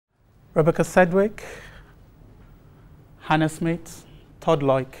Rebecca Sedgwick, Hannah Smith, Todd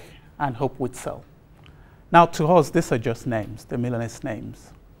Loic, and Hope Witzel. Now, to us, these are just names, they're meaningless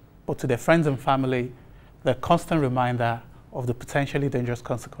names. But to their friends and family, they're a constant reminder of the potentially dangerous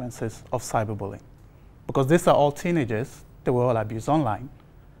consequences of cyberbullying. Because these are all teenagers, they were all abused online,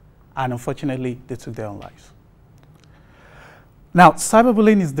 and unfortunately, they took their own lives. Now,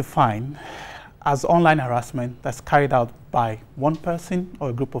 cyberbullying is defined as online harassment that's carried out by one person or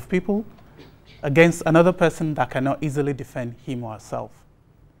a group of people against another person that cannot easily defend him or herself.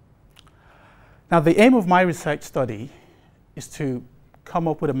 Now, the aim of my research study is to come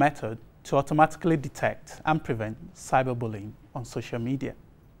up with a method to automatically detect and prevent cyberbullying on social media.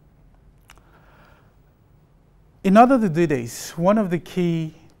 In order to do this, one of the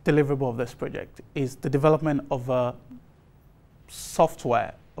key deliverables of this project is the development of a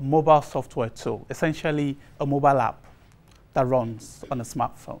software, a mobile software tool, essentially a mobile app that runs on a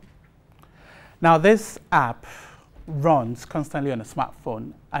smartphone. Now, this app runs constantly on a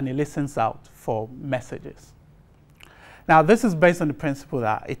smartphone and it listens out for messages. Now, this is based on the principle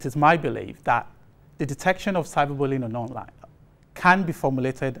that it is my belief that the detection of cyberbullying on online can be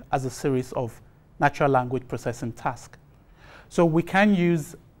formulated as a series of natural language processing tasks. So we can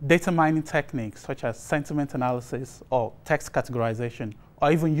use data mining techniques such as sentiment analysis or text categorization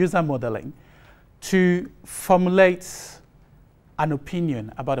or even user modeling to formulate an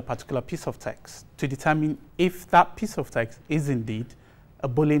opinion about a particular piece of text to determine if that piece of text is indeed a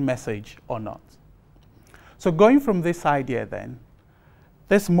bullying message or not. So going from this idea then,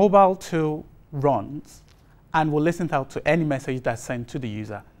 this mobile tool runs and will listen out to any message that's sent to the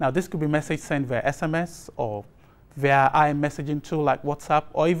user. Now, this could be message sent via SMS or via iMessaging tool like WhatsApp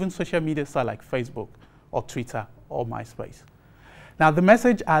or even social media sites like Facebook or Twitter or MySpace. Now, the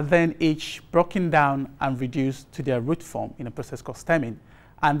messages are then each broken down and reduced to their root form in a process called stemming.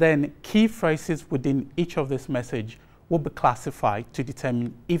 And then key phrases within each of this message will be classified to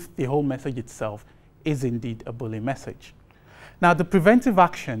determine if the whole message itself is indeed a bullying message. Now, the preventive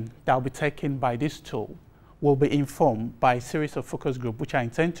action that will be taken by this tool will be informed by a series of focus groups which I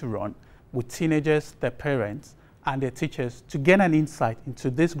intend to run with teenagers, their parents, and their teachers to gain an insight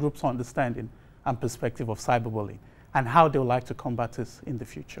into this group's understanding and perspective of cyberbullying and how they would like to combat this in the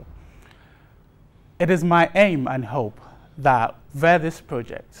future. It is my aim and hope that via this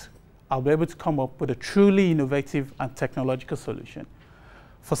project, I'll be able to come up with a truly innovative and technological solution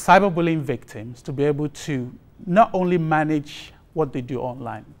for cyberbullying victims to be able to not only manage what they do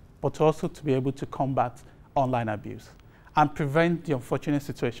online, but also to be able to combat online abuse and prevent the unfortunate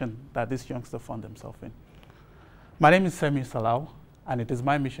situation that these youngsters find themselves in. My name is Semiu Salawu, and it is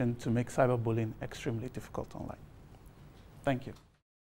my mission to make cyberbullying extremely difficult online. Thank you.